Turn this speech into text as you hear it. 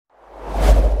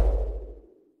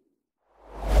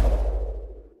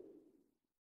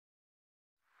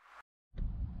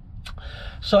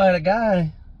So I had a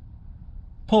guy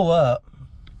pull up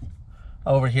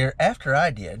over here after I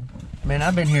did. Man,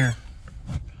 I've been here,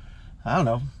 I don't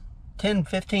know, 10,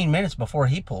 15 minutes before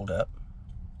he pulled up.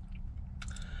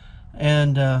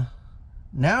 And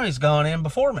now he's gone in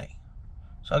before me.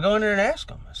 So I go in there and ask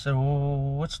him. I said,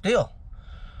 well, what's the deal?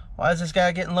 Why is this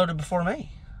guy getting loaded before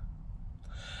me?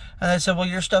 And they said, well,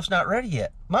 your stuff's not ready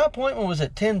yet. My appointment was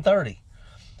at 10:30.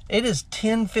 It is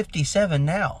 10:57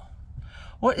 now.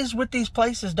 What is with these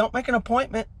places? Don't make an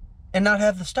appointment and not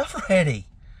have the stuff ready.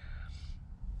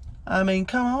 I mean,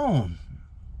 come on.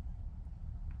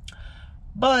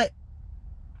 But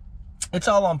it's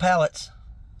all on pallets,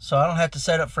 so I don't have to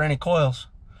set up for any coils.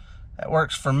 That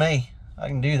works for me. I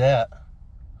can do that.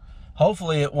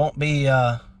 Hopefully it won't be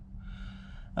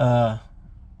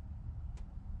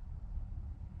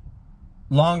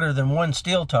longer than one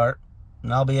steel tart,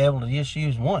 and I'll be able to just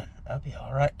use one. That'll be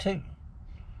all right too.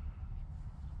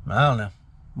 I don't know.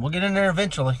 We'll get in there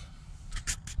eventually.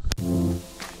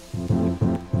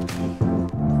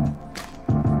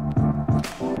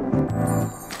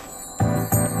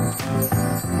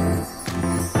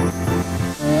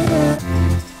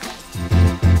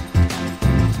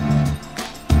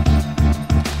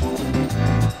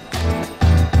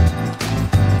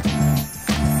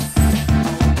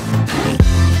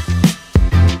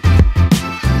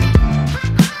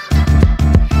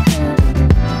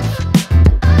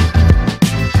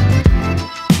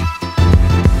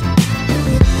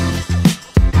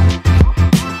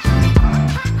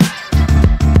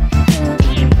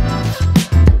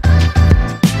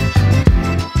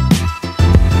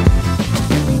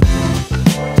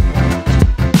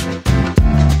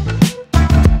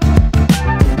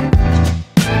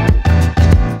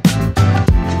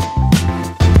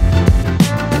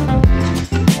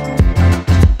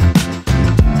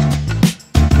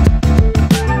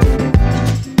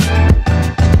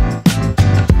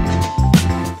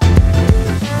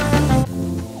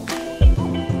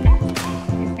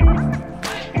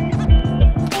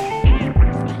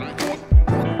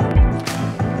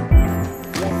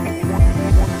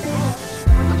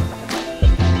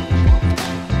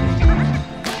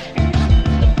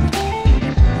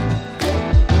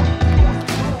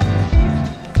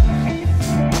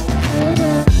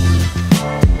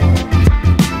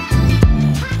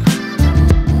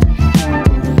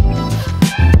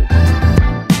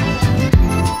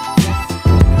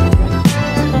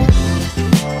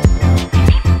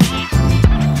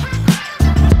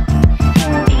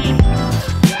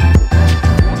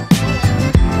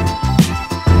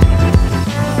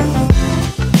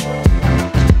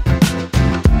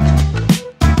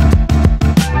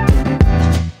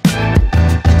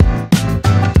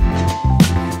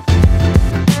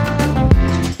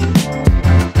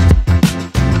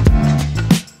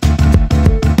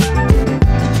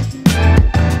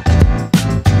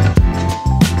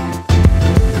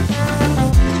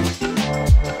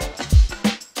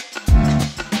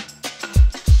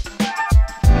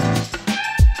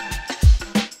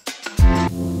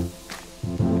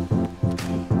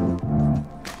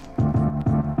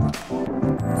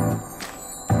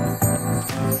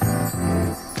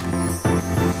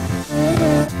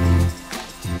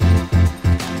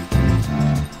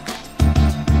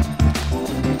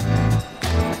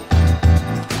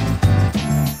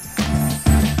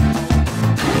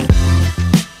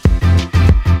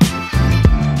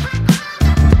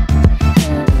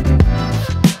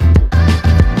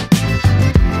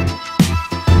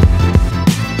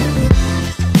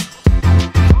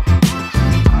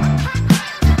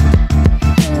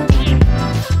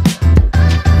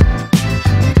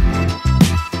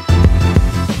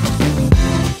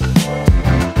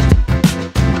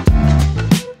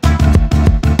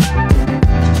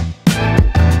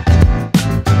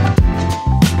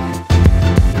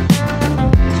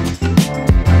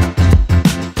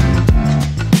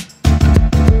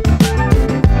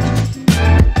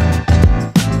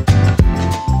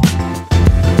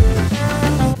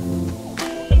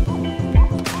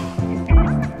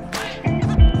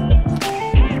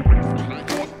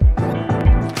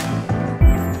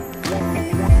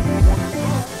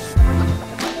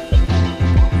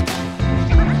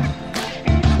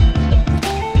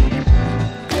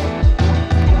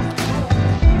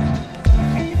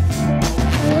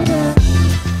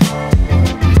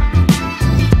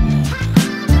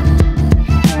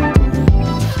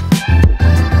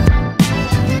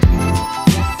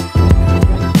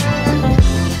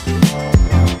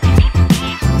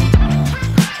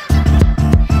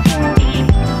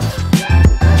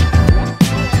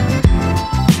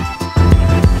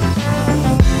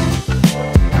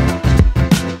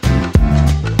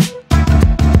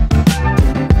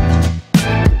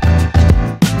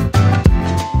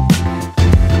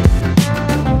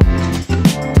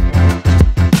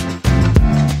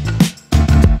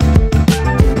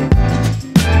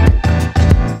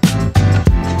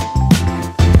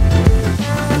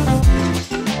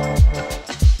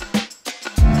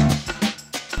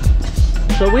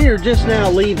 just now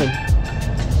leaving.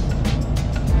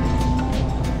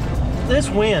 This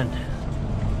wind,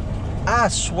 I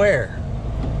swear,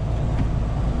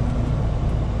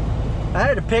 I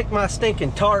had to pick my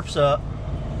stinking tarps up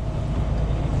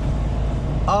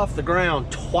off the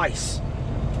ground twice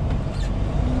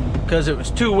because it was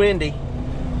too windy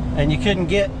and you couldn't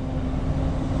get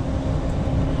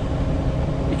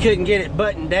it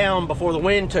buttoned down before the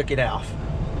wind took it off.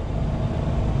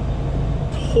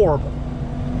 Horrible.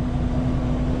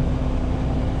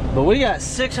 But we got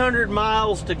 600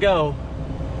 miles to go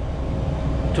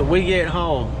till we get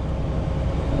home.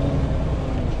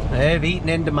 I've eaten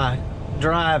into my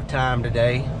drive time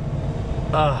today.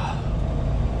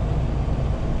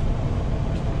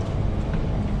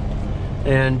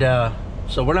 And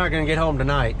so we're not going to get home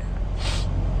tonight.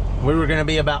 We were going to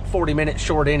be about 40 minutes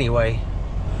short anyway.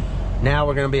 Now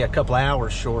we're going to be a couple of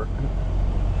hours short.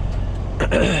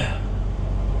 But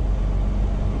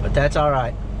that's all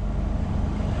right.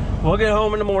 We'll get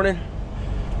home in the morning.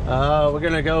 We're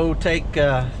going to go take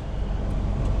my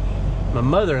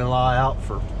mother-in-law out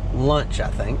for lunch, I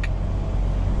think.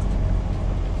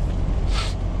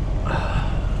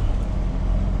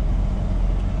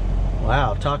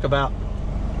 Wow, talk about...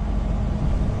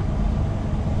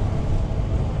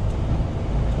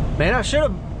 Man, I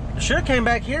should have came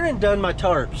back here and done my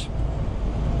tarps.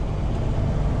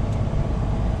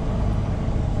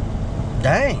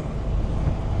 Dang.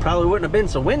 Probably wouldn't have been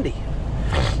so windy.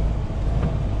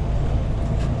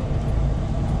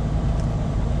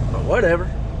 But whatever.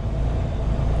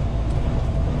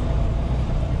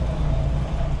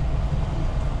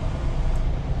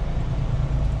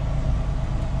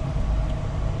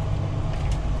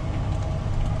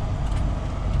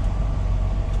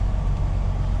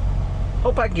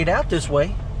 Hope I can get out this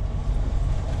way.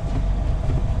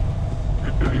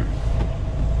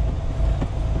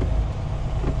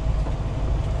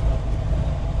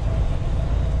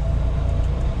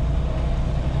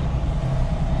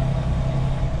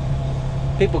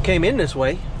 People came in this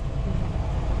way.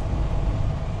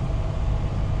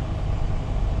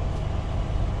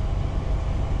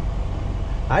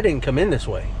 I didn't come in this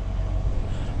way.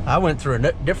 I went through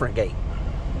a different gate.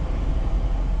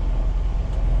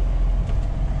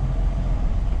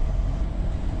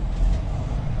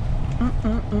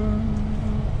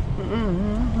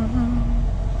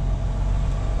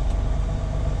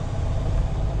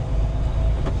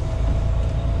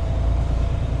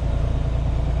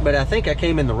 But I think I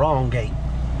came in the wrong gate.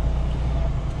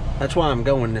 That's why I'm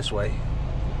going this way.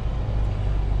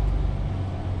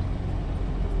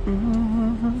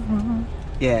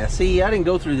 Yeah, see, I didn't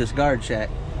go through this guard shack.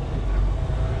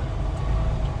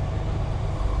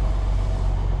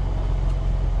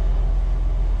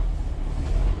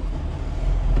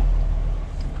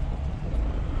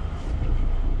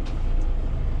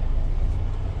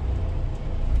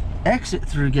 Exit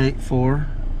through gate 4.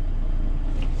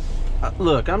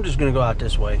 Look, I'm just gonna go out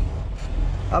this way.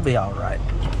 I'll be all right.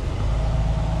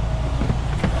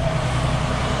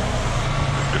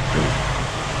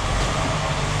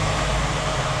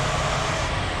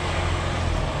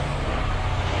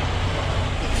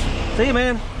 See you,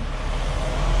 man.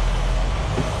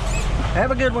 Have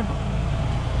a good one.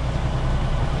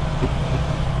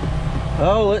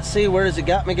 Oh, let's see, where does it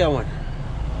got me going?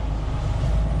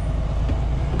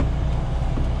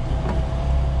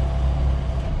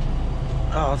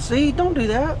 Oh, see, don't do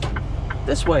that.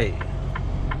 This way.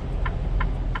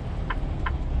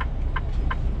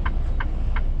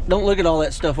 Don't look at all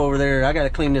that stuff over there. I gotta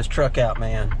clean this truck out,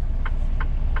 man.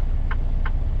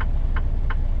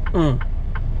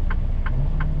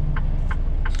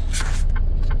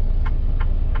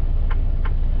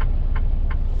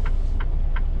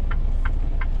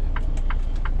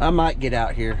 I might get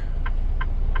out here.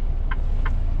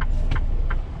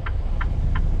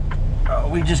 Oh,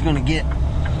 we're just gonna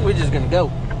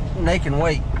go. And they can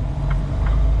wait.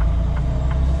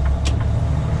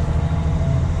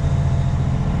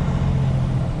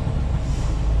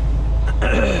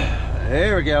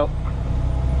 There we go.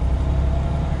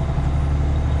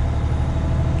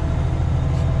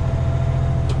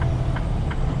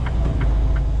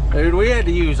 Dude, we had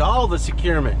to use all the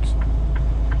securements.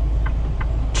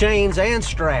 Chains and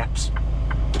straps.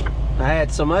 I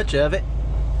had so much of it.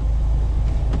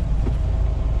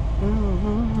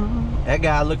 That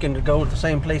guy looking to go to the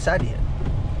same place I did.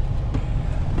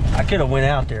 I could have went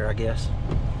out there, I guess.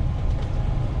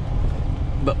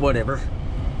 But whatever.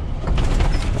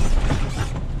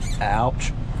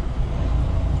 Ouch.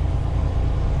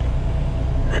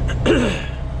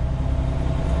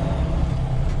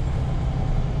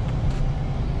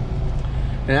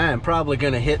 And I am probably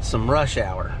going to hit some rush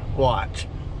hour. Watch.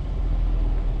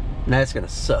 And that's gonna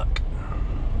suck.